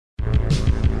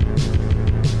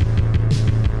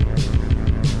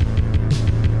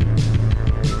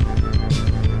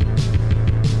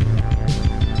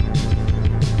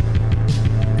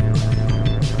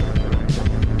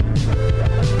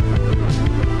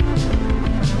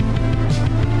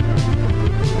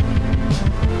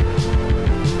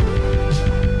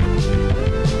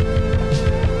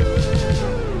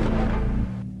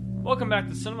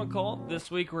Cinema Cult. This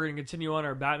week we're going to continue on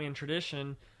our Batman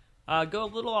tradition. Go a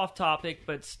little off topic,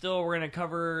 but still we're going to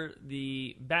cover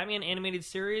the Batman animated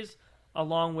series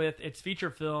along with its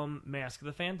feature film, Mask of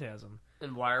the Phantasm.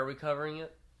 And why are we covering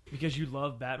it? Because you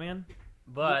love Batman?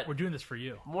 But we're doing this for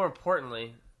you. More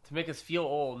importantly, to make us feel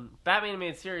old, Batman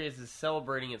animated series is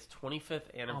celebrating its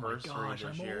 25th anniversary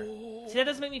this year. See, that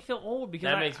doesn't make me feel old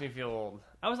because that makes me feel old.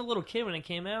 I was a little kid when it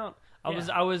came out.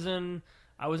 I was in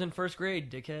first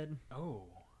grade, dickhead. Oh.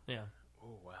 Yeah.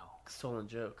 Oh, wow. Stolen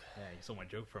joke. Yeah, you stole my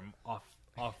joke from off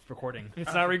recording.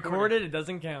 It's not recorded, it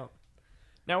doesn't count.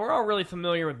 Now, we're all really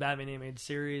familiar with Batman animated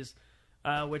series,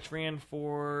 which ran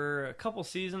for a couple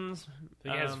seasons. I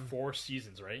think it has 4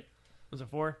 seasons, right? Was it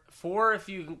 4? 4 if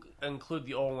you include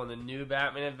the old one, the new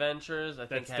Batman Adventures. I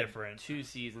think that's had different. 2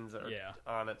 seasons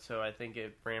on it, so I think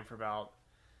it ran for about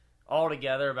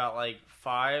altogether about like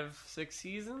 5-6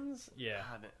 seasons. Yeah.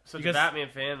 God, such a Batman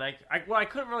fan. I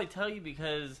couldn't really tell you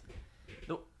because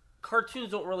the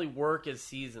cartoons don't really work as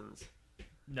seasons.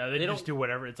 No, they just do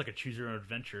whatever. It's like a choose your own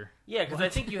adventure. Yeah, because I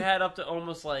think you had up to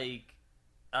almost like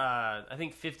I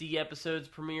think 50 episodes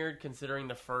premiered, considering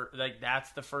the first, like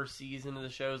that's the first season of the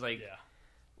shows, like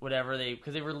whatever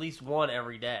because they released one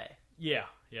every day. Yeah.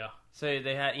 So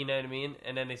they had, you know what I mean,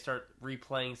 and then they start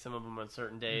replaying some of them on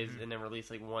certain days, and then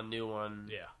release like one new one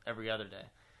every other day.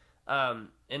 And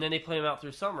then they play them out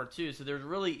through summer too. So there's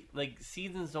really like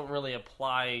seasons don't really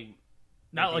apply.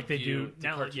 Not like they do.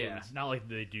 Not like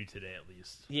they do today, at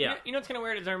least. Yeah. You know what's kind of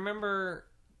weird is I remember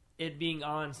it being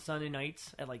on Sunday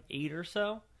nights at like 8 or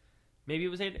so. Maybe it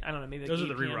was 8. I don't know. Maybe like those are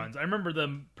the 8 p.m. reruns. I remember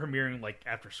them premiering like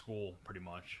after school, pretty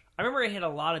much. I remember it had a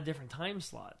lot of different time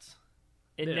slots.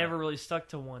 It never really stuck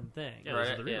to one thing. Yeah, those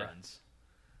are the reruns.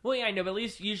 Well, yeah, I know, but at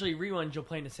least usually reruns you'll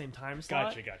play in the same time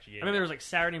slot. Gotcha. Yeah, I remember there was like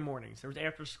Saturday mornings, there was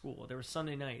after school, there was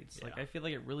Sunday nights. Yeah. Like I feel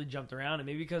like it really jumped around, and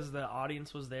maybe because the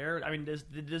audience was there. I mean,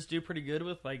 did this do pretty good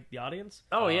with like the audience?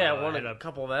 Oh yeah, it won a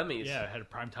couple of Emmys. Yeah, it had a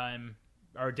primetime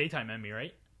or daytime Emmy,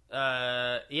 right?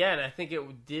 Yeah, and I think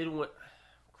it did.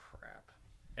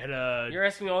 You're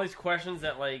asking me all these questions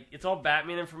that like it's all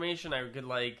Batman information I could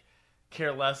like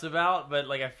care less about, but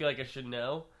like I feel like I should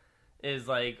know. Is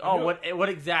like, what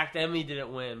exact Emmy did it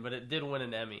win? But it did win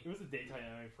an Emmy. It was a daytime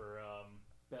Emmy for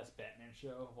best Batman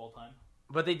show of all time.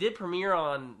 But they did premiere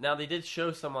on. Now they did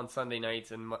show some on Sunday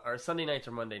nights or Sunday nights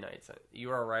or Monday nights.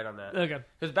 You are right on that. Okay.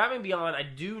 Because Batman Beyond, I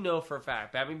do know for a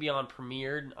fact, Batman Beyond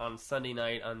premiered on Sunday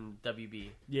night on WB.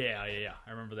 Yeah. I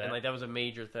remember that. And like that was a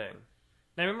major thing.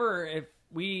 I remember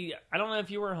I don't know if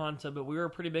you were Hanta, but we were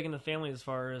pretty big in the family as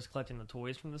far as collecting the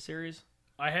toys from the series.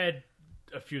 I had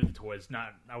a few of the toys.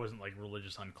 I wasn't like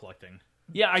religious on collecting.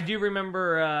 Yeah, I do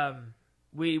remember.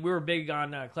 We were big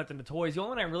on collecting the toys. The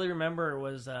only one I really remember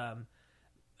was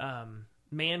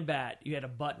Man Bat. You had a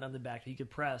button on the back that you could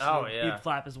press. Oh, He'd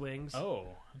flap his wings. Oh,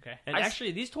 okay. And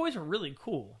actually, these toys were really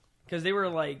cool because they were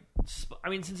like, I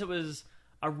mean, since it was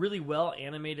a really well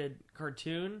animated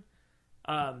cartoon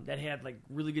that had like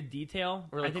really good detail,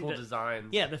 really cool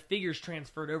designs. Yeah, the figures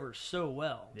transferred over so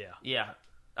well. Yeah.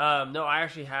 No, I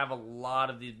actually have a lot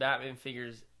of these Batman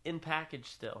figures in package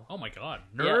still. Oh my god.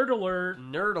 Nerd alert.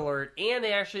 Nerd alert. And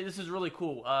they actually, this is really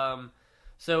cool.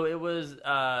 So it was,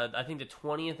 I think the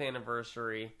 20th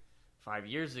anniversary 5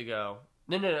 years ago.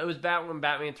 No, it was when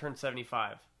Batman turned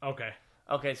 75. Okay,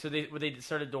 so what they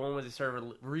started doing was they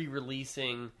started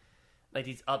re-releasing like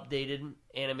these updated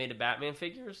animated Batman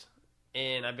figures.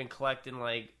 And I've been collecting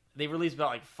like, they release about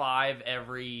like 5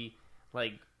 every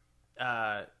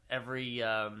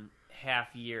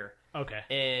half year. Okay.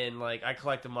 And like I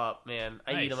collect them up, man.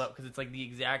 I eat them up because it's like the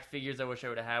exact figures I wish I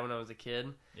would have had when I was a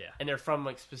kid. Yeah. And they're from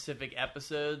like specific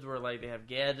episodes where like they have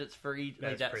gadgets for each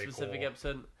like that specific cool.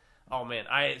 episode. Oh man,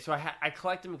 I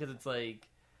collect them because it's like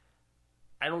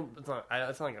it's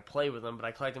not like I play with them, but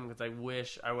I collect them because I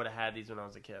wish I would have had these when I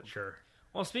was a kid. Sure.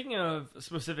 Well, speaking of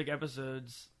specific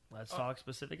episodes, let's talk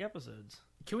specific episodes.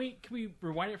 Can we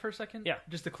rewind it for a second? Yeah.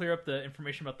 Just to clear up the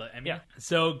information about the Emmy? Yeah.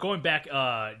 So going back,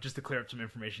 just to clear up some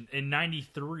information, in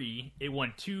 93, it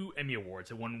won 2 Emmy Awards.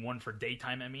 It won one for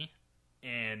Daytime Emmy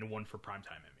and one for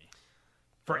Primetime Emmy.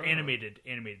 For animated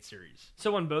series.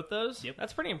 So won both those? Yep.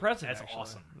 That's pretty impressive, That's actually.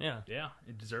 awesome. Yeah. Yeah,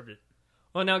 it deserved it.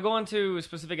 Well, now going to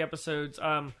specific episodes,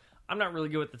 I'm not really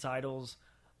good with the titles.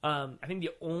 I think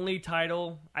the only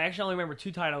title, I actually only remember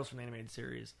 2 titles from the animated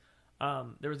series.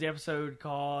 There was the episode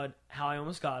called How I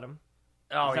Almost Got Him.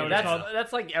 Oh, yeah,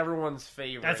 that's like everyone's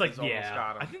favorite. That's like, Almost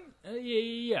Got Him. I think,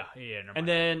 yeah. And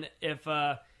then if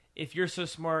if you're so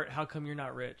smart, how come you're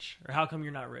not rich? Or how come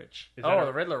you're not rich?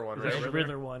 The Riddler one, right? The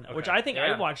Riddler one, Okay. which I think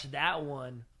I watched that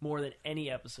one more than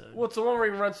any episode. Well, it's the one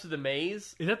where he runs through the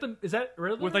maze. Is that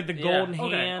Riddler? With like the golden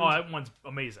Okay. hand. Oh, that one's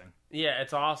amazing. Yeah,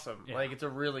 it's awesome. Yeah. Like, it's a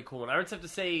really cool one. I would just have to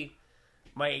say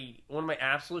one of my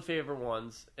absolute favorite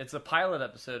ones. It's a pilot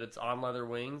episode. It's On Leather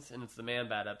Wings, and it's the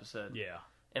Man-Bat episode. Yeah.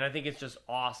 And I think it's just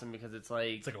awesome because it's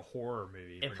like a horror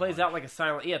movie. it plays out like a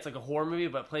silent. Yeah, it's like a horror movie,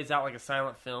 but it plays out like a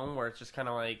silent film where it's just kind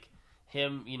of like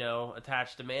him,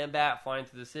 attached to Man-Bat flying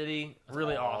through the city. That's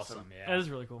really awesome. Yeah. That is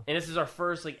really cool. And this is our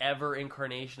first like ever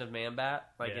incarnation of Man-Bat,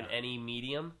 like in any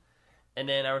medium. And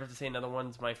then I would have to say another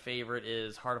one's my favorite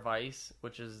is Heart of Ice,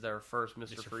 which is their first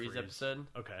Mr. Freeze episode.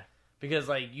 Okay. Because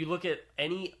like you look at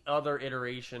any other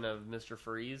iteration of Mr.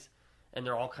 Freeze, and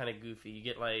they're all kind of goofy. You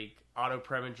get like Otto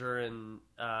Preminger in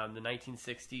the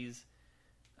 1960s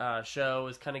show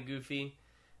is kind of goofy,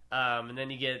 and then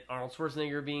you get Arnold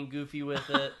Schwarzenegger being goofy with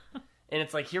it. And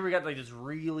it's like here we got like this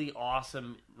really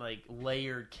awesome like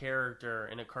layered character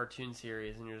in a cartoon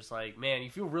series, and you're just like, man, you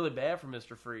feel really bad for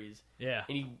Mr. Freeze. Yeah.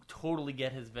 And you totally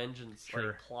get his vengeance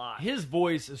like plot. His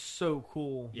voice is so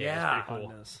cool. Yeah. It's pretty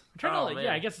cool. on this. I'm trying to like, man.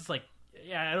 I guess it's like,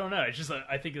 I don't know. It's just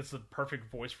I think it's the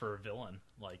perfect voice for a villain.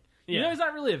 Like, Yeah. he's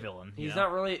not really a villain. He's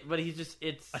not really, but he's just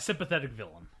it's a sympathetic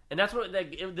villain. And that's what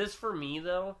this for me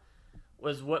though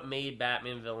was what made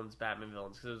Batman villains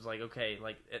because it was like okay,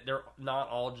 like they're not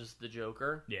all just the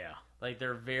Joker. Yeah. Like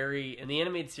they're very, and the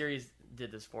animated series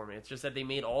did this for me. It's just that they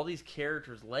made all these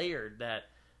characters layered that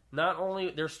not only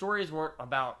their stories weren't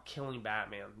about killing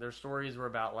Batman. Their stories were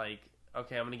about like,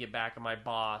 okay, I'm gonna get back at my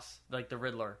boss, like the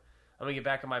Riddler. I'm gonna get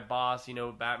back at my boss.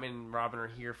 Batman and Robin are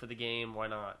here for the game. Why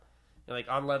not? Like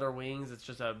on Leather Wings, it's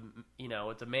just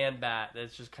it's a Man-Bat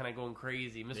that's just kind of going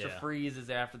crazy. Mr. Freeze is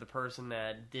after the person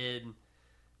that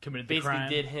committed the crime.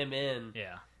 did him in.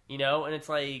 Yeah. And it's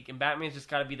like, and Batman's just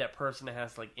got to be that person that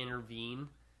has to like intervene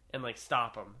and like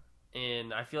stop him.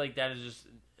 And I feel like that is just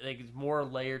like it's more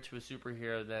layered to a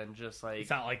superhero than just like It's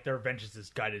not like their vengeance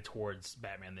is guided towards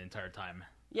Batman the entire time.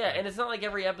 yeah, and it's not like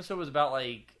every episode was about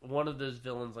like one of those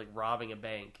villains like robbing a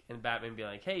bank and Batman be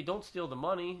like, "Hey, don't steal the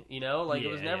money," Like it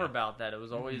was never about that. It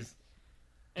was always,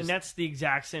 And that's the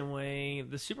exact same way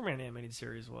the Superman animated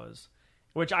series was,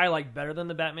 which I like better than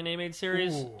the Batman animated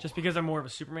series, Ooh. just because I'm more of a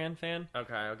Superman fan.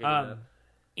 okay, I'll give you that.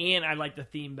 And I like the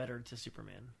theme better to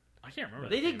Superman. I can't remember.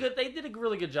 They did good. They did a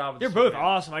really good job. With They're the both Superman.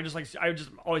 awesome. I've just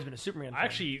always been a Superman fan. I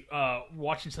actually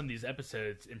watching some of these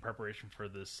episodes in preparation for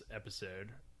this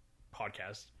episode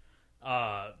podcast.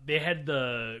 They had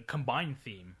the combined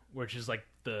theme, which is like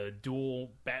the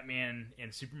dual Batman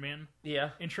and Superman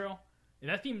intro,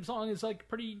 and that theme song is like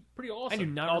pretty awesome. I do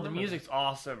not. Oh, the remember music's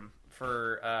awesome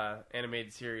for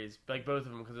animated series, like both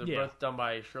of them, because they're both done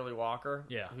by Shirley Walker.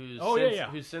 Yeah.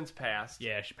 Who's since passed.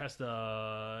 Yeah, she passed.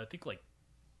 I think like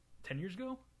 10 years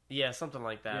ago. Yeah, something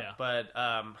like that. Yeah. But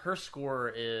her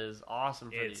score is awesome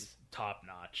for It's these top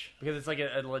notch, because it's like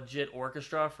a legit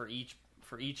orchestra for each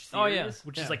series. Oh, yeah.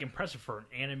 which is like impressive for an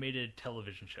animated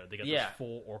television show. They got this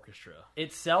full orchestra.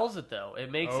 It sells it though.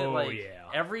 It makes it like yeah.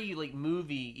 every like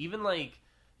movie, even like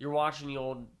you're watching the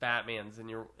old Batmans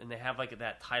and they have like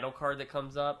that title card that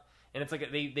comes up, and it's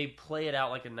like they play it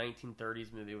out like a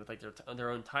 1930s movie with like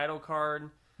their own title card.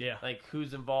 Yeah, like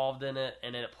who's involved in it,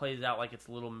 and then it plays out like it's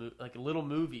little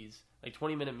movies, like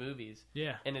 20-minute movies.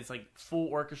 Yeah, and it's like full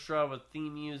orchestra with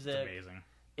theme music. It's amazing.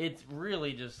 It's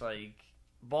really just like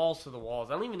balls to the walls.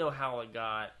 I don't even know how it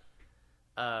got.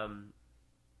 I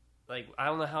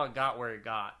don't know how it got where it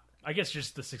got. I guess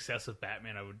just the success of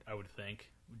Batman. I would think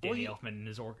Danny Elfman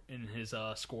in his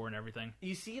score and everything.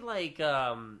 You see, like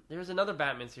there's another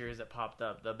Batman series that popped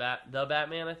up, the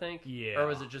Batman, I think. Yeah, or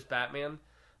was it just Batman?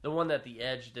 The one that The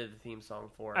Edge did the theme song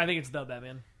for. I think it's the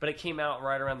Batman. But it came out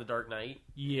right around The Dark Knight.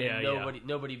 Yeah, and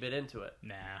nobody bit into it.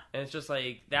 Nah. And it's just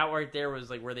like that right there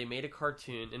was like where they made a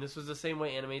cartoon, and this was the same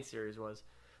way animated series was.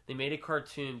 They made a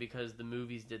cartoon because the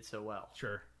movies did so well.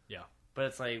 Sure. Yeah. But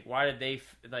it's like, why did they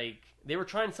they were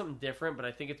trying something different? But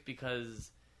I think it's because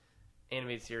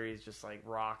animated series just like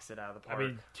rocks it out of the park. I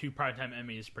mean, 2 primetime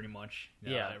Emmys, pretty much.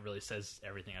 Yeah, it really says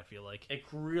everything. I feel like it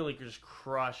really just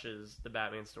crushes the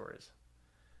Batman stories.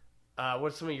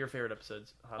 What's some of your favorite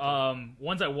episodes?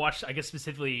 Ones I watched, I guess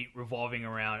specifically revolving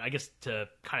around, I guess to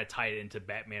kind of tie it into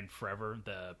Batman Forever,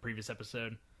 the previous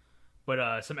episode.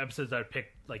 But some episodes I would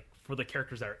pick, like for the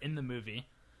characters that are in the movie.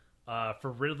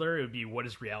 For Riddler, it would be What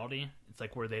is Reality? It's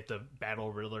like where they have to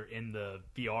battle Riddler in the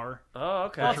VR. Oh,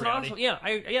 okay. That's awesome. Yeah,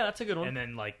 that's a good one. And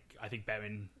then, like, I think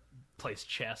Batman plays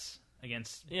chess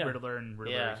against Riddler, and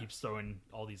Riddler keeps throwing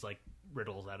all these like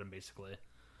riddles at him, basically.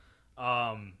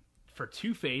 For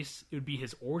Two-Face, it would be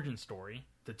his origin story,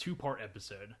 a 2-part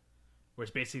episode where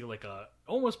it's basically like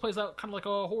almost plays out kind of like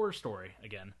a horror story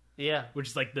again. Yeah, which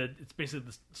is like it's basically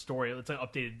the story. It's an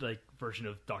updated like version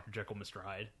of Dr. Jekyll, Mr.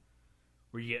 Hyde,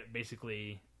 where you get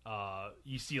basically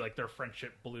you see like their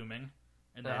friendship blooming,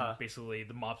 and then basically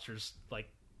the mobsters like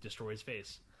destroy his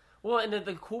face. Well, and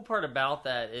the cool part about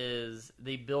that is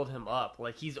they build him up.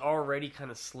 Like, he's already kind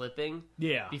of slipping.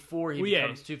 Yeah. Before he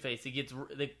becomes Two-Face. He gets...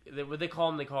 what they call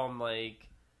him, like...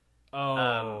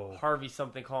 Harvey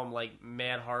something. Call him, like,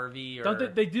 Mad Harvey. Or...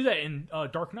 Don't they do that in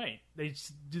Dark Knight. They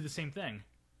just do the same thing.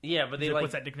 Yeah, but they like...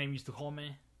 What's that nickname you used to call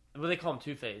me? Well, they call him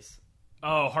Two-Face.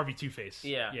 Oh, Harvey Two-Face.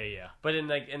 Yeah. Yeah. But in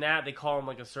that, they call him,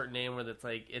 like, a certain name where it's,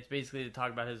 like... It's basically to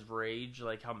talk about his rage,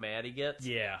 like, how mad he gets.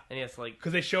 Yeah. And he has to, like,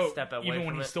 because they show... step away even when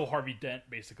from he's it. still Harvey Dent,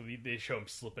 basically, they show him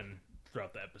slipping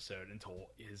throughout the episode until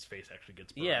his face actually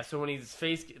gets burned. Yeah, so when his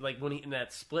face... Like, when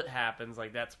that split happens,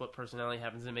 like, that split personality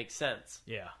happens, it makes sense.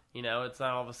 Yeah. You know, it's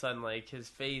not all of a sudden, like, his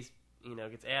face...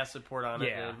 gets acid poured on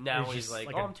it, and now he's like,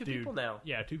 I'm two people now.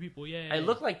 Yeah, 2 people, yeah. I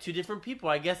look like 2 different people.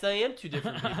 I guess I am 2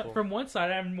 different people. From one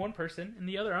side, I'm one person, and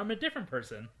the other, I'm a different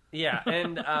person. Yeah,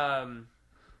 and,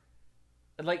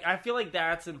 like, I feel like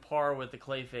that's in par with the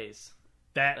Clayface.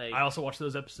 Like, I I also watched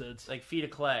those episodes. Like, Feet of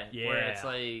Clay, where it's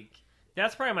like...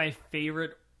 That's probably my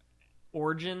favorite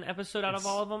origin episode out of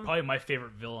all of them. Probably my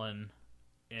favorite villain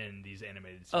in these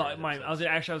animated series. Oh, mine. I was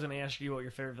going to ask you what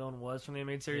your favorite villain was from the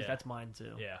animated series. Yeah. That's mine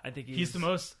too. Yeah, I think he's the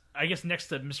most. I guess next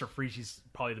to Mr. Freeze, he's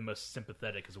probably the most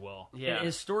sympathetic as well. Yeah, and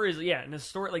his story is and his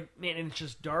story, like, man, and it's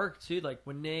just dark too. Like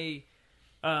when they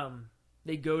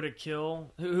go to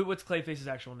kill what's Clayface's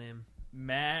actual name?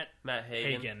 Matt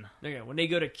Hagen. Okay, when they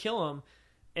go to kill him,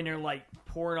 and they're like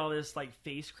pouring all this like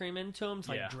face cream into him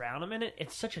to like drown him in it.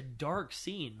 It's such a dark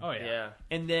scene. Oh yeah.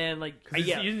 And then like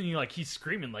he's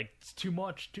screaming like it's too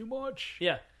much.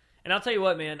 Yeah. And I'll tell you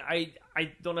what, man, I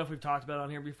don't know if we've talked about it on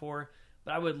here before,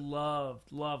 but I would love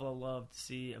to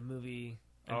see a movie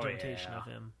adaptation of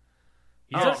him.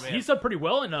 He's done pretty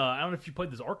well in I don't know if you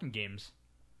played those Arkham games.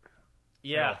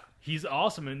 Yeah. He's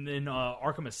awesome in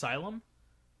Arkham Asylum.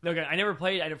 Okay, I never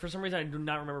played. For some reason, I do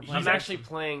not remember playing. I'm actually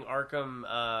playing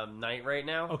Arkham Knight right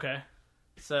now. Okay.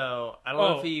 So, I don't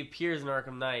know if he appears in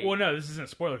Arkham Knight. Well, no, this isn't a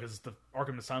spoiler because the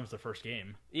Arkham Asylum is the first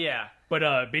game. Yeah.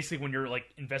 But basically, when you're like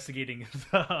investigating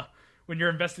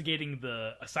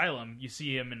the asylum, you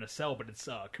see him in a cell, but it's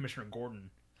Commissioner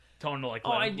Gordon telling him to like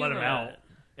let him out.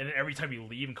 And then every time you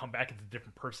leave and come back, it's a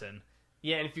different person.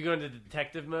 Yeah, and if you go into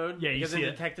detective mode, because in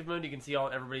detective mode you can see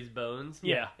everybody's bones.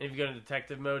 Yeah. And if you go into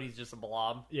detective mode, he's just a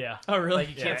blob. Yeah. Oh, really?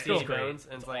 Like you can't see his bones,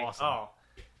 and it's like, awesome. oh,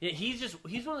 yeah. He's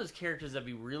one of those characters that'd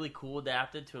be really cool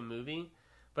adapted to a movie,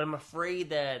 but I'm afraid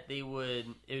that it would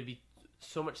be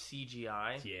so much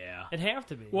CGI. Yeah. It'd have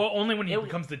to be. Well, only when he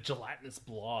becomes the gelatinous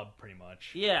blob, pretty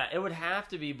much. Yeah, it would have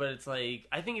to be, but it's like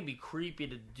I think it'd be creepy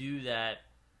to do that.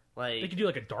 Like they could do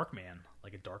like a Dark Man.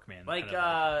 Like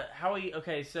how he?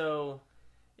 Okay, so.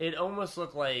 It almost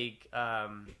looked like you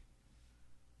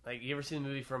ever seen the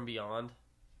movie From Beyond?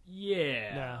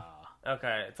 Yeah. No.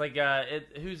 Okay, it's like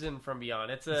who's in From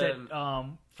Beyond? It's it's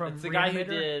the guy who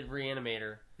did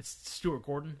Reanimator. It's Stuart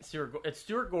Gordon. It's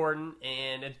Stuart Gordon,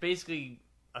 and it's basically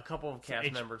a couple of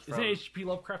cast members. Is it H.P.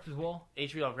 Lovecraft as well?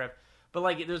 H.P. Lovecraft, but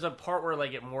like there's a part where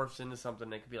like it morphs into something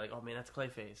that could be like, oh man, that's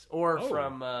Clayface, or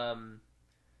from.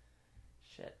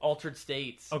 Altered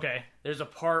States. Okay. There's a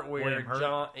part where William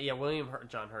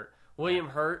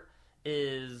Hurt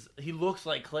he looks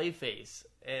like Clayface,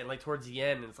 and like towards the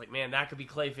end, and it's like, man, that could be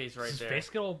Clayface right there. His face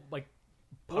get all like.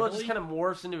 Well, it just kind of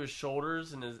morphs into his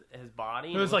shoulders and his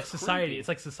body. It was like Society. Creepy. It's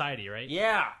like Society, right?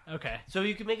 Yeah. Okay. So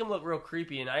you can make him look real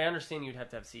creepy, and I understand you'd have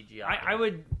to have CGI. I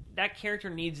would. That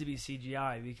character needs to be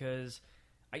CGI because,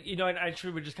 I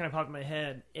actually would just kind of pop in my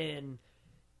head, and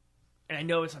I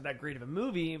know it's not that great of a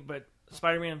movie, but.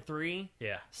 Spider-Man 3,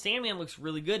 Sandman looks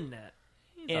really good in that.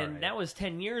 That was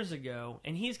 10 years ago,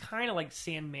 and he's kind of like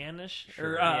Sandman-ish,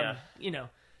 the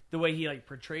way he like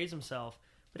portrays himself.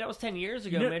 But that was 10 years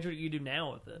ago. Imagine what you do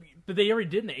now with it. But they already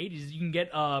did in the 80s. You can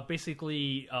get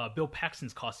basically Bill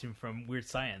Paxton's costume from Weird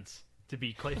Science to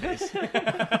be Clayface.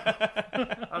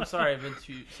 I'm sorry I've been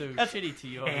so shitty to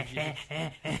you. See,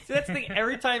 that's the thing.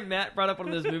 Every time Matt brought up one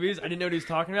of those movies, I didn't know what he was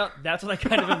talking about. That's what I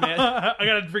kind of admit. I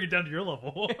gotta bring it down to your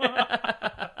level.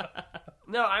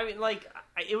 No, I mean, like,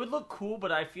 it would look cool,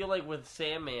 but I feel like with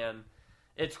Sandman,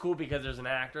 it's cool because there's an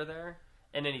actor there,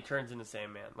 and then he turns into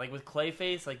Sandman. Like, with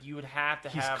Clayface, like, you would have to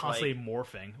He's have, constantly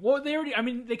morphing. Well, they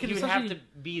could he would have to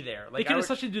be there. Like, they could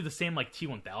essentially do the same, like,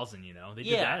 T-1000, They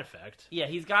did that effect. Yeah,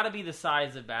 he's got to be the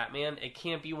size of Batman. It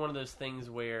can't be one of those things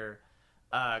where,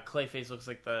 Clayface looks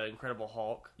like the Incredible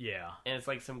Hulk. Yeah. And it's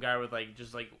like some guy with like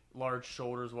just like large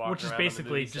shoulders walking which is around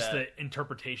basically on the just movie the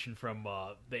interpretation from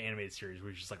the animated series,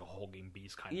 which is just like a hulking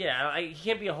beast kind of. Yeah, he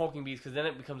can't be a hulking beast because then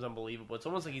it becomes unbelievable. It's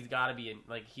almost like he's got to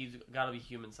be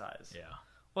human size. Yeah.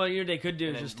 Well, you know what they could do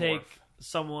And is then just take morph.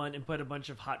 someone and put a bunch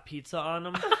of hot pizza on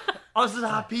them. Oh, this is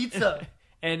hot pizza.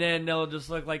 And then they'll just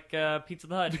look like Pizza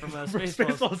the Hut from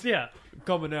Spaceballs. Spaceballs, yeah.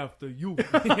 Coming after you.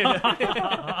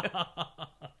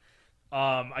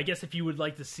 I guess if you would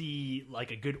like to see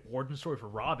like a good origin story for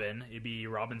Robin, it'd be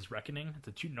Robin's Reckoning.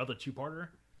 It's another two-parter.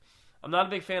 I'm not a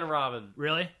big fan of Robin.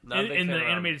 Really? Not a big in fan the of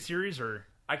animated series, or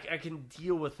I can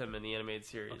deal with him in the animated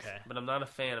series, Okay. but I'm not a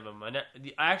fan of him.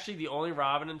 Actually, the only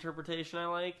Robin interpretation I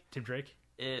like, Tim Drake?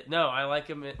 no, I like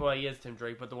him. Well, he is Tim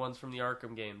Drake, but the ones from the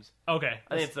Arkham games. Okay.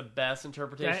 I think it's the best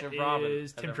interpretation That of Robin.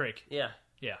 is Tim Drake. Yeah,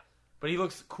 Yeah. but he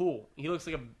looks cool. He looks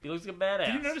like a badass.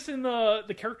 Did you notice in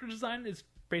the character design is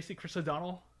basically Chris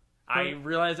O'Donnell? I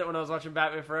realized that when I was watching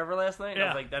Batman Forever last night. I Yeah.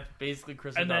 was like, that's basically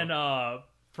Chris And O'Donnell. then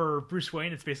for Bruce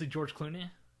Wayne, it's basically George Clooney.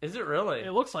 Is it really?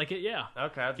 It looks like it, yeah.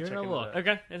 Okay, I have to Give check it a into look. that.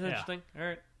 Okay, that's interesting. All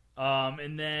right.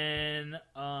 And then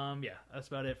yeah, that's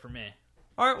about it for me.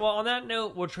 All right, well, on that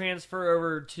note, we'll transfer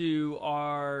over to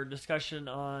our discussion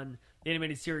on the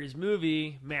animated series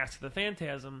movie, Mask of the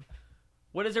Phantasm.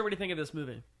 What does everybody think of this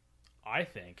movie? I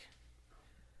think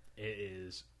it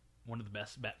is one of the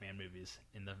best Batman movies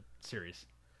in the series.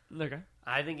 Okay.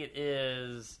 I think it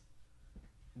is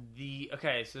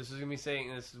okay, so this is gonna be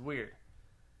saying this is weird.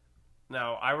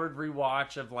 Now, I would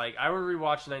rewatch the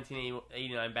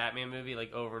 1989 Batman movie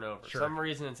like over and over. For Sure. some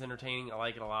reason it's entertaining. I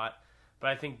like it a lot. But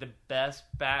I think the best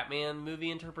Batman movie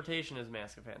interpretation is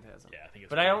Mask of Phantasm. Yeah, I think it's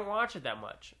But I don't watch it that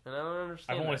much, and I don't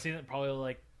understand. I've only that. seen it probably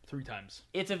like 3 times.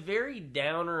 It's a very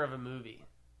downer of a movie.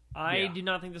 I Yeah. do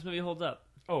not think this movie holds up.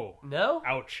 Oh, No?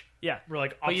 ouch. Yeah. We're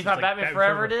like, But you opposites, thought like Batman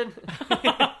Forever did?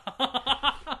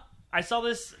 I saw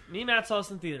this, me and Matt saw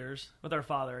this in theaters with our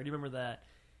father. I do remember that.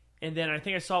 And then I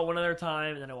think I saw it one other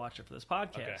time, and then I watched it for this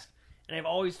podcast. Okay. And I've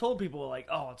always told people, like,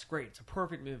 oh, it's great. It's a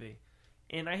perfect movie.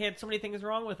 And I had so many things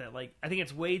wrong with it. Like, I think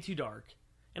it's way too dark.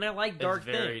 And I like dark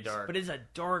very things. dark. But it's a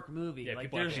dark movie. Yeah, like,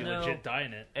 people there's actually no... legit die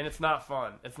in it. And it's not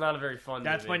fun. It's not a very fun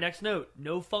That's movie. my next note.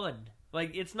 No fun.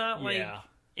 Like, it's not like... Yeah.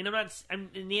 And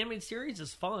in the animated series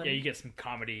is fun. Yeah, you get some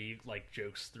comedy like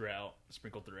jokes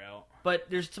sprinkled throughout. But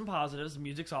there's some positives. The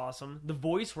music's awesome. The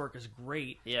voice work is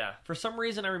great. Yeah. For some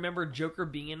reason, I remember Joker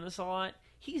being in this a lot.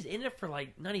 He's in it for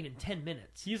like not even 10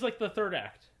 minutes. He's like the third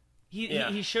act.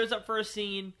 He shows up for a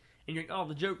scene, and you're like, oh,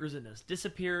 the Joker's in this.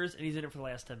 Disappears, and he's in it for the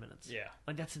last 10 minutes. Yeah.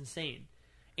 Like, that's insane.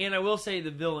 And I will say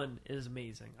the villain is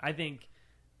amazing. I think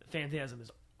Phantasm is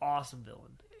awesome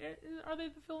villain. Are they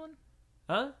the villain?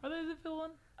 Huh? Are they the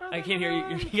villain? I can't hear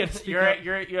you. You gotta speak You're up.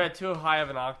 you're at too high of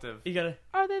an octave. You gotta...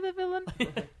 Are they the villain?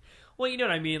 Well, you know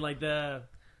what I mean. Like,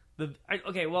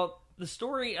 okay, well, the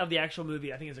story of the actual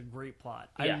movie, I think, is a great plot.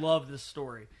 Yeah. I love this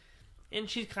story. And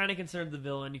she's kind of considered the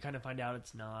villain. You kind of find out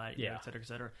it's not, you know, Yeah. et cetera, et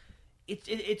cetera.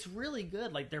 It's really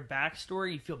good. Like, their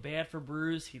backstory, you feel bad for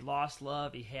Bruce. He lost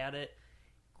love. He had it.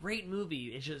 Great movie.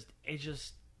 It's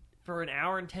just for an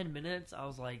hour and 10 minutes, I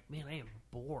was like, man, I am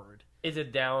bored. It's a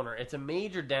downer. It's a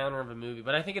major downer of a movie,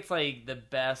 but I think it's like the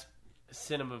best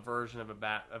cinema version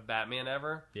of Batman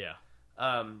ever. Yeah.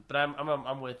 But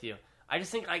I'm with you. I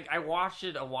just think I watched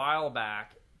it a while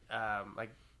back,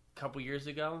 like a couple years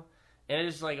ago, and I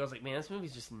was like, man, this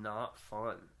movie's just not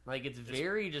fun. Like, it's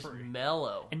very just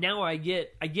mellow. And now I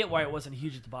get why it wasn't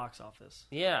huge at the box office.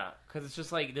 Yeah, because it's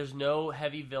just like there's no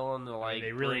heavy villain to like.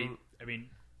 They really. I mean,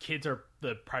 kids are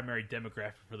the primary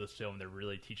demographic for this film. They're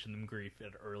really teaching them grief at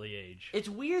an early age. It's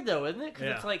weird though, isn't it? Because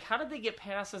Yeah. it's like, how did they get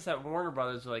past this at Warner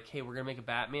Brothers? They're like, hey, we're gonna make a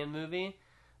Batman movie,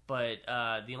 but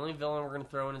the only villain we're gonna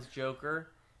throw in is Joker,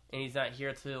 and he's not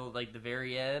here till like the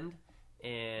very end,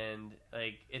 and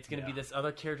like it's gonna be this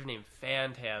other character named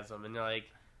Phantasm, and they're like,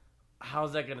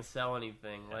 how's that gonna sell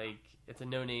anything? Like, it's a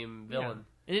no-name villain.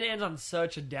 Yeah. And it ends on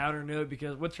such a downer note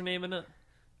because what's her name in it?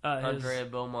 Andrea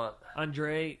Beaumont.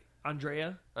 Andrea?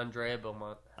 Andrea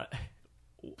Beaumont.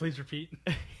 Please repeat.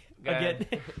 Again.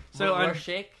 So I'm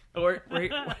Shake.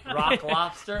 wait. Rock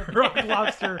Lobster. Rock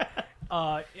Lobster.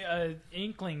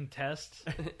 Inkling test.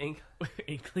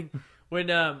 Inkling. When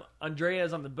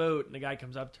Andrea's on the boat and the guy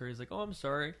comes up to her, he's like, "Oh, I'm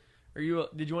sorry.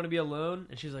 Did you want to be alone?"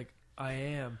 And she's like, "I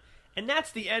am." And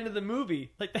that's the end of the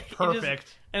movie. Like,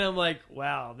 Perfect. And I'm like,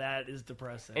 wow, that is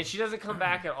depressing. And she doesn't come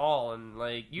back at all. And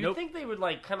like, you'd Nope. think they would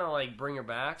like kind of like bring her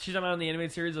back. She's not on the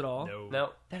animated series at all. No,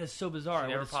 That is so bizarre. she I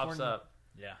never would've pops sworn- up.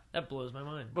 Yeah. That blows my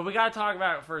mind. But we got to talk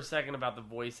about it for a second about the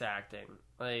voice acting.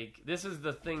 Like, this is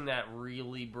the thing that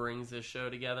really brings this show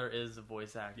together is the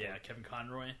voice acting. Yeah, Kevin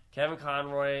Conroy. Kevin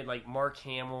Conroy, like Mark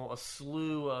Hamill, a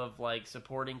slew of like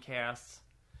supporting casts.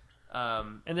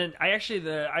 And then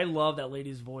I love that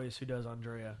lady's voice who does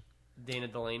Andrea. Dana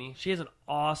Delaney. She has an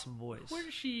awesome voice. What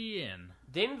is she in?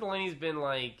 Dana Delaney's been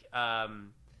like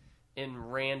in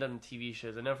random TV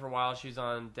shows. I know for a while she was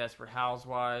on Desperate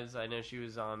Housewives. I know she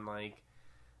was on like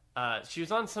she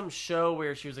was on some show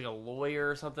where she was like a lawyer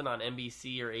or something on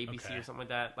NBC or ABC or something like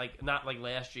that. Like not like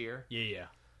last year. Yeah.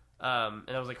 And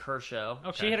it was like her show.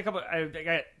 Okay. She had a couple. I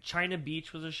got China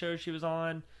Beach was a show she was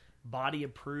on. Body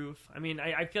of Proof. I mean,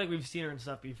 I feel like we've seen her in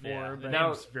stuff before. Yeah, but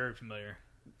now it's very familiar.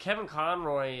 Kevin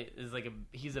Conroy is like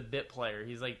he's a bit player.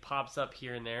 He's like pops up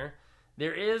here and there.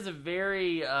 There is a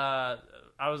very I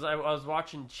was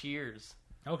watching Cheers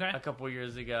a couple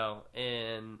years ago,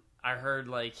 and I heard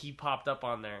like he popped up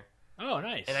on there. Oh,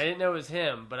 nice. And I didn't know it was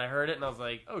him, but I heard it and I was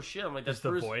like, oh shit! I'm like, that's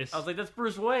Bruce. The voice. I was like, that's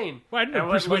Bruce Wayne. Well, I didn't know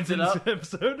Bruce Wayne's in this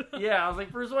episode. Yeah, I was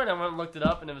like, Bruce Wayne. I went and looked it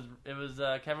up, and it was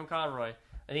Kevin Conroy.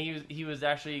 I think he was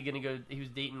actually gonna go. He was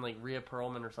dating like Rhea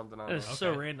Perlman or something. It was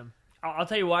so random. I'll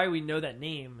tell you why we know that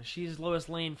name. She's Lois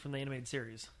Lane from the animated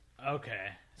series. Okay.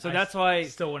 So that's why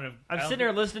still want to. I'm sitting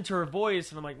there listening to her voice,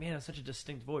 and I'm like, man, that's such a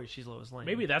distinct voice. She's Lois Lane.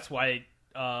 Maybe that's why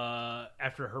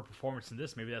after her performance in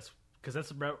this, maybe that's because that's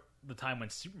about the time when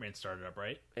Superman started up,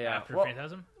 right? Yeah. After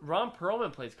Phantasm. Ron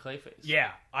Perlman plays Clayface.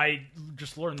 Yeah, I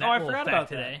just learned that. I forgot about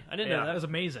today. I didn't know that. That was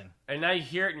amazing. And now you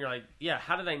hear it, and you're like, yeah,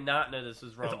 how did I not know this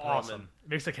was Ron Perlman? Awesome. It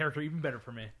makes the character even better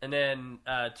for me. And then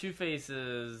Two-Face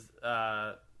is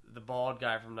the bald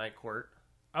guy from Night Court.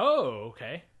 Oh,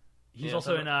 okay. He's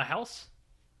also in House.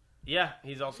 Yeah,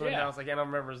 he's also in House. I can't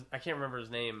remember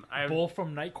his name. Bull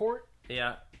from Night Court.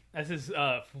 Yeah, that's his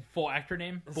full actor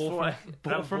name. Bull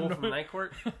from Night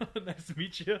Court. Nice to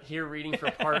meet you. Here reading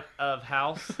for part of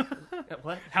House.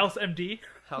 What? House MD.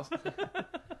 House.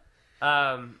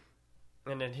 And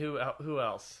then who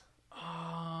else?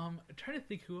 I'm trying to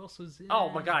think who else was in. Oh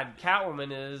my God,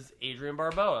 Catwoman is Adrienne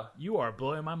Barbeau. You are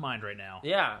blowing my mind right now.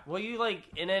 Yeah. Well,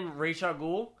 and then Ra's al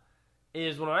Ghul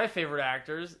is one of my favorite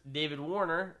actors, David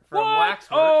Warner from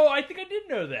Waxwork. Oh, I think I did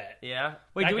know that. Yeah.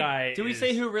 Wait, did we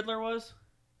say who Riddler was?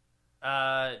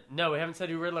 No, we haven't said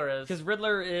who Riddler is. Because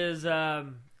Riddler is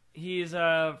he's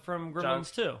from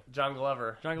Gremlins 2. John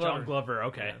Glover. John Glover.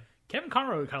 Okay. Yeah. Kevin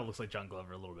Conroy kind of looks like John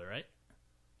Glover a little bit, right?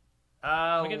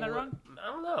 Am I getting that wrong? I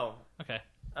don't know. Okay.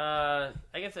 I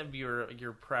guess that'd be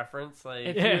your preference.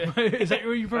 Like, is that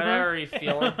what you prefer? I already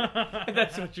feel it.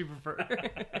 That's what you prefer.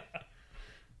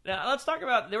 Now let's talk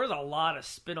about. There was a lot of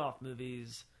spin-off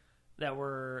movies that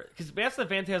were because Mask of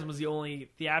the Phantasm was the only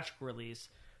theatrical release.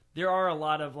 There are a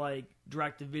lot of like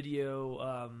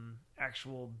direct-to-video,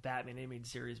 actual Batman animated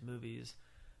series movies.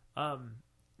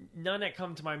 None that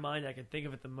come to my mind I can think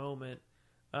of at the moment.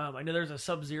 I know there's a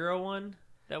Sub-Zero one.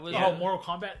 That was Mortal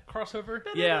Kombat crossover.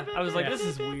 Yeah, I was like, this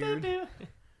is weird.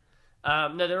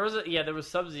 No, there was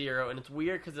Sub-Zero, and it's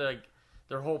weird because like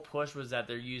their whole push was that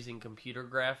they're using computer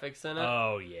graphics in it.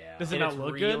 Oh yeah, does it not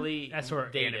look really good? That's where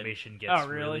dated. Animation gets. Oh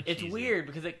really? Cheesy. It's weird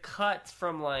because it cuts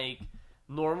from like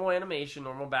normal animation,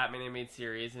 normal Batman animated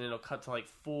series, and it'll cut to like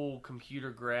full computer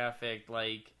graphic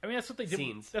like. I mean, that's what they did.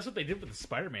 Scenes. That's what they did with the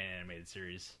Spider-Man animated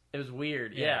series. It was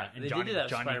weird, yeah. And they Johnny, did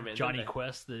that with Spider-Man. Johnny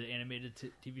Quest, the animated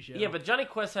TV show. Yeah, but Johnny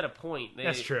Quest had a point.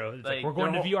 That's true. It's like we're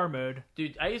going to VR mode.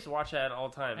 Dude, I used to watch that all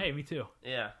the time. Hey, me too.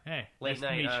 Yeah. Hey, late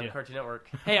night on Cartoon Network.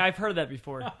 Hey, I've heard that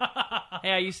before.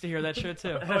 Hey, I used to hear that show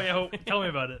too. Oh yeah, tell me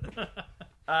about it.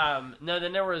 No,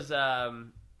 then there was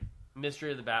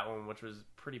Mystery of the Batwoman, which was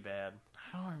pretty bad.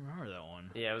 I don't remember that one.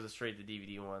 Yeah, it was a straight to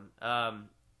DVD one.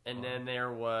 And then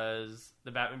there was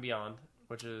the Batman Beyond,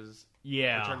 which is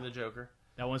Return of the Joker.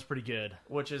 That one's pretty good.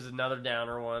 Which is another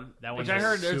downer one. That Which I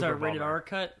heard there's a rated R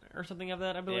cut or something of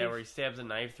that, I believe. Yeah, where he stabs a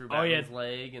knife through Batman's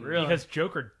leg. And really? Because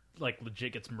Joker like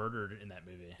legit gets murdered in that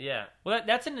movie. Yeah. Well,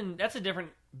 that's a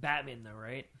different Batman though,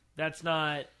 right? That's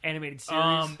not animated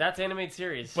series. That's animated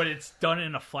series. But it's done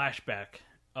in a flashback.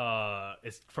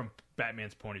 It's from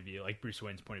Batman's point of view, like Bruce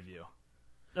Wayne's point of view.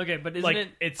 Okay, but isn't like, it?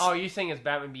 It's you're saying is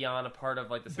Batman Beyond a part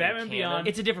of like the same Batman canon? Beyond?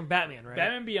 It's a different Batman, right?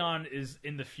 Batman Beyond is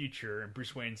in the future, and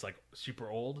Bruce Wayne's like super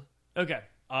old. Okay.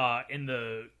 In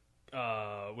the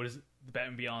what is it? The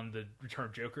Batman Beyond: The Return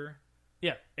of Joker?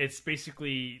 Yeah, it's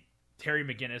basically Terry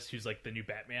McGinnis, who's like the new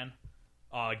Batman,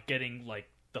 getting like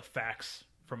the facts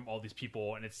from all these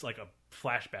people, and it's like a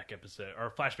flashback episode or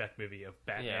a flashback movie of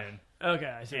Batman. Yeah.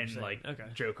 Okay, I see and like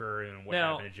Joker and what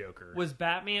happened to Joker. Was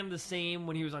Batman the same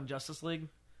when he was on Justice League?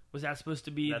 Was that supposed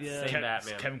to be the same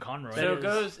Batman? Kevin Conroy. So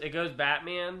it goes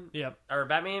Batman. Yep. Or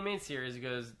Batman animated series. It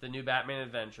goes the new Batman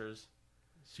Adventures.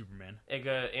 Superman.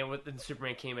 And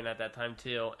Superman came in at that time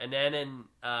too. And then in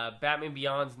Batman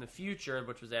Beyond's in the future,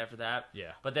 which was after that.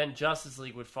 Yeah. But then Justice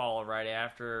League would follow right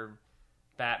after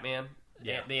Batman,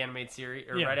 the animated series,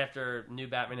 or right after New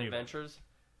Batman Adventures.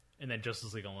 And then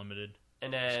Justice League Unlimited.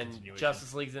 And then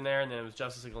Justice League's in there, and then it was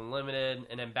Justice League Unlimited,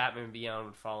 and then Batman Beyond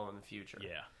would follow in the future.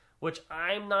 Yeah. Which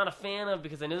I'm not a fan of,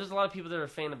 because I know there's a lot of people that are a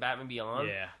fan of Batman Beyond.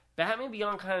 Yeah. Batman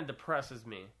Beyond kind of depresses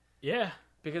me. Yeah.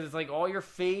 Because it's like all your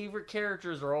favorite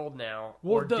characters are old now,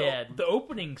 or dead. The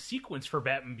opening sequence for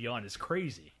Batman Beyond is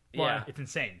crazy. Yeah. It's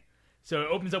insane. So it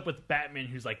opens up with Batman,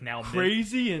 who's like now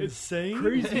crazy insane.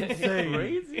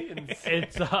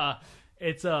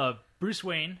 It's Bruce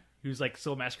Wayne, who's like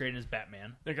still masquerading as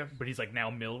Batman. Okay. But he's like now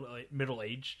middle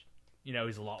aged. You know,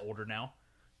 he's a lot older now.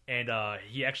 And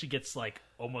he actually gets like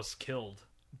almost killed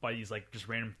by these like just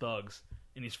random thugs,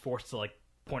 and he's forced to like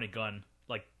point a gun,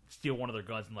 like steal one of their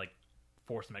guns and like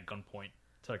force them at gunpoint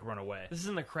to like run away. This is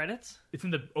in the credits? It's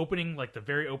in the opening, like the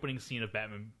very opening scene of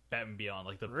Batman Beyond,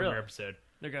 like the premiere episode.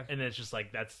 Okay. And then it's just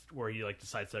like that's where he like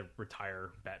decides to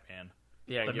retire Batman.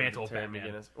 Yeah, the mantle of Terry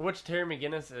Batman. McGinnis. Which Terry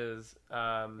McGinnis is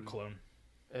A clone.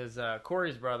 Is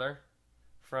Corey's brother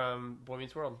from Boy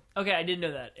Meets World. Okay, I didn't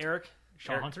know that. Eric?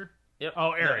 Sean Hunter? Yep.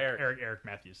 Oh, Eric. Eric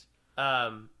Matthews.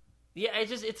 Yeah,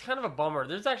 it's kind of a bummer.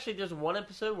 There's one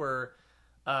episode where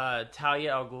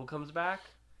Talia al Ghul comes back,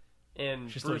 and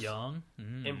She's Bruce, still young,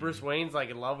 and Bruce Wayne's like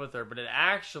in love with her. But it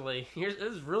actually this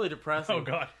is really depressing. Oh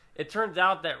god! It turns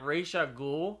out that Ra's al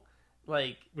Ghul,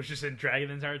 like, was just in dragon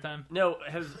the entire time. No,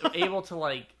 has able to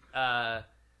like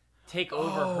take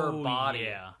over her body.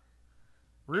 Yeah.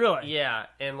 Really? Yeah,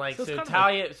 and like so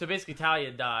Talia. So basically,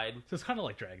 Talia died. So it's kind of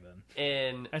like Drag then.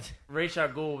 And Ra's al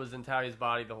Ghul was in Talia's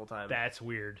body the whole time. That's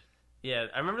weird. Yeah,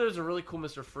 I remember there was a really cool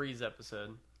Mr. Freeze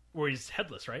episode where he's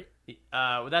headless, right?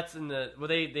 Well, that's in the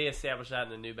they established that in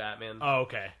the new Batman. Oh,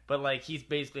 okay. But like he's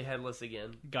basically headless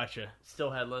again. Gotcha.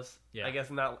 Still headless. Yeah. I guess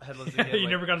not headless again. You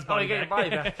never got his body back. Oh, you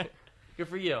got your body back. Good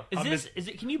for you. Is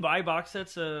it? Can you buy box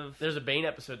sets of? There's a Bane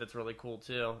episode that's really cool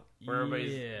too, where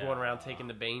everybody's going around taking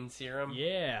the Bane serum.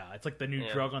 Yeah, it's like the new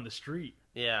drug on the street.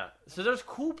 Yeah. So there's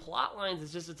cool plot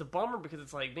lines. It's a bummer because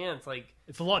it's like, man,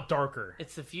 it's a lot darker.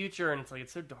 It's the future, and it's like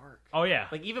it's so dark. Oh yeah.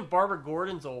 Like even Barbara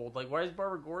Gordon's old. Like why is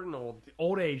Barbara Gordon old?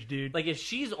 Old age, dude. Like if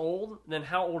she's old, then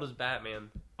how old is Batman?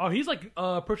 Oh, he's like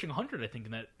approaching 100, I think,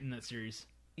 in that series.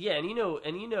 Yeah, and you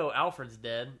know Alfred's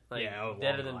dead. Like,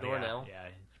 deader than Dornell. Yeah,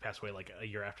 he passed away like a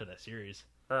year after that series.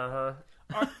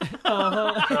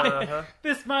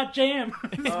 This my jam.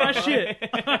 This my shit.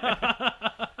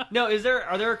 No, is there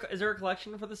a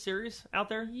collection for the series out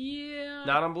there? Yeah.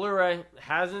 Not on Blu-ray.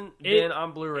 Hasn't been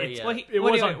on Bluray yet.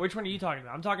 Which one are you talking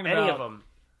about? I'm talking about any of them.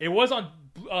 It was on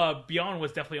Beyond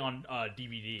was definitely on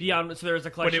DVD. Beyond, so there was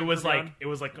a collection. But it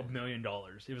was like $1 million.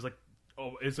 It was like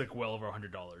it's like well over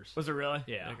 $100. Was it really?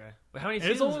 Yeah. Okay. Well, how many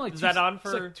seasons is that on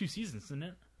for? It's like 2 seasons, isn't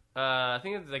it? I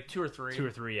think it's like 2 or 3. 2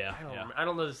 or 3, yeah. I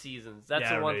don't know the seasons. That's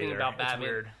the one thing about Batman.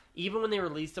 Weird. Even when they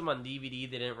released them on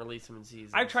DVD, they didn't release them in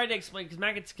seasons. I tried to explain because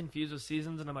Matt gets confused with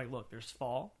seasons, and I'm like, look, there's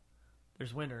fall,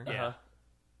 there's winter. Yeah.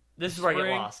 This is where I get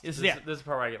lost. This is the part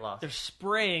where I get lost. There's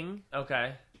spring.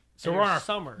 Okay. So we're on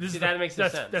summer. That makes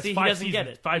sense. That's See, 5 he doesn't seasons. get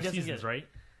it. 5 seasons, right?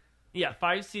 Yeah,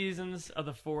 5 seasons of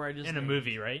the 4 I just in named. a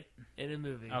movie, right? In a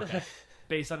movie. Okay.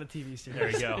 Based on a TV series. There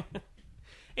you go.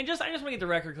 And I just want to get the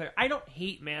record clear. I don't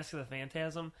hate Mask of the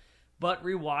Phantasm, but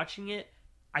rewatching it,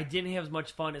 I didn't have as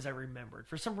much fun as I remembered.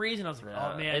 For some reason, I was like,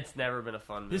 oh man, it's never been a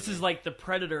fun movie. This is like the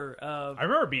Predator of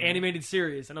animated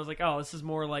series. And I was like, oh, this is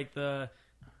more like the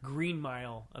Green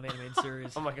Mile of animated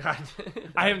series. Oh my god.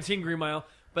 I haven't seen Green Mile,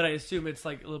 but I assume it's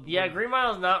like a little bit. Yeah, Green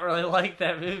Mile's not really like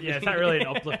that movie. Yeah, it's not really an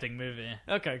uplifting movie.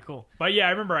 Okay, cool. But yeah,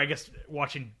 I remember, I guess,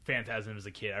 watching Phantasm as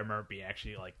a kid. I remember it being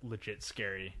actually like legit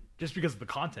scary just because of the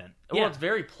content. Well, it's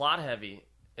very plot heavy.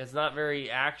 It's not very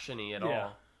actiony at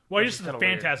all. Well, just the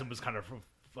Phantasm was kind of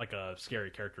like a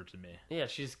scary character to me. Yeah,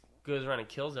 she just goes around and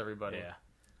kills everybody. Yeah.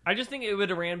 I just think it would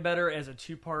have ran better as a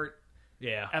 2-part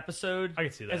episode. I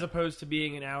can see that. As opposed to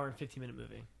being an hour and 15-minute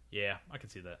movie. Yeah, I can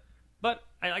see that. But,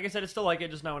 like I said, I still like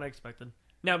it, just not what I expected.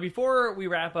 Now, before we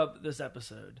wrap up this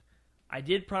episode, I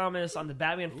did promise on the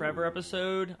Batman Forever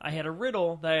episode, I had a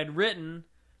riddle that I had written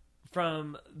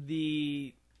from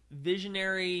the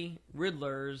visionary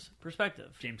Riddler's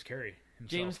perspective. James Carrey himself.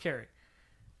 James Carrey.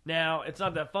 Now, it's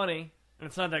not that funny, and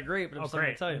it's not that great, but I'm still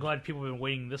going to tell you. I'm glad people have been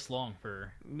waiting this long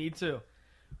for... Me too.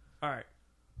 All right.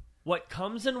 What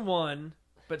comes in 1,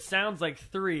 but sounds like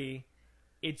 3,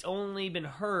 it's only been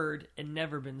heard and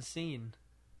never been seen.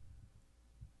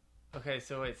 Okay,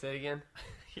 so wait, say it again.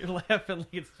 You're laughing like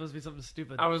it's supposed to be something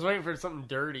stupid. I was waiting for something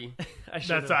dirty. I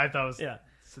thought it was... Yeah.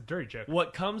 It's a dirty joke.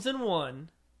 What comes in 1,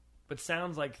 but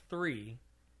sounds like 3.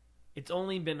 It's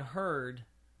only been heard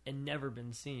and never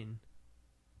been seen.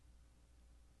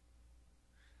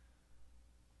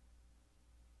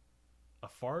 A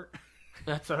fart?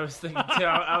 That's what I was thinking too.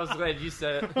 I was glad you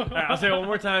said it. All right, I'll say it one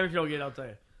more time. If you don't get it, I'll tell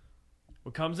you.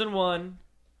 What comes in 1,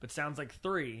 but sounds like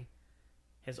 3,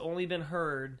 has only been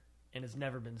heard and has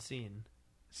never been seen.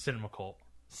 Cinema Cult.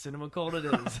 Cinema Cult it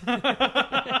is.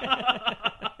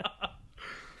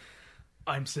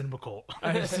 I'm Cinema Cult.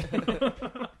 All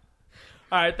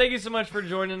right, thank you so much for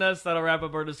joining us. That'll wrap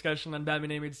up our discussion on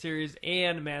Batman Animated Series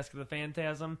and Mask of the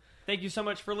Phantasm. Thank you so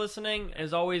much for listening.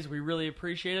 As always, we really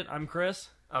appreciate it. I'm Chris.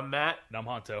 I'm Matt. And I'm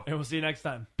Honto. And we'll see you next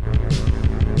time.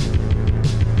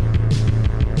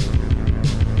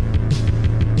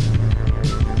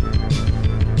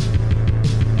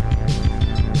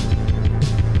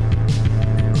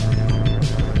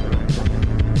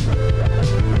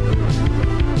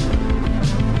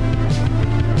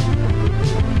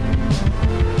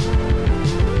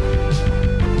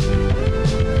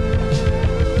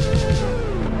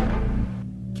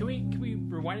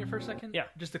 For a second? Yeah.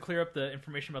 Just to clear up the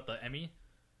information about the Emmy.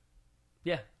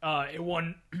 Yeah. It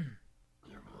won.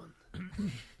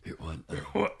 It won.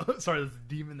 Sorry, that's the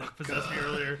demon that possessed me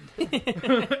earlier.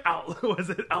 Was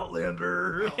it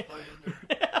Outlander?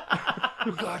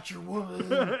 We got your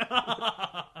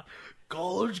one.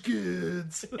 College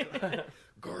kids.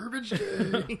 Garbage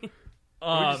day.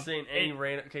 We're just saying any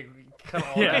random. Okay, cut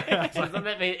all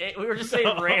that. We were just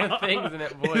saying random things in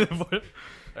that voice.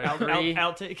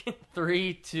 Outtake.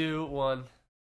 3, 2, 1.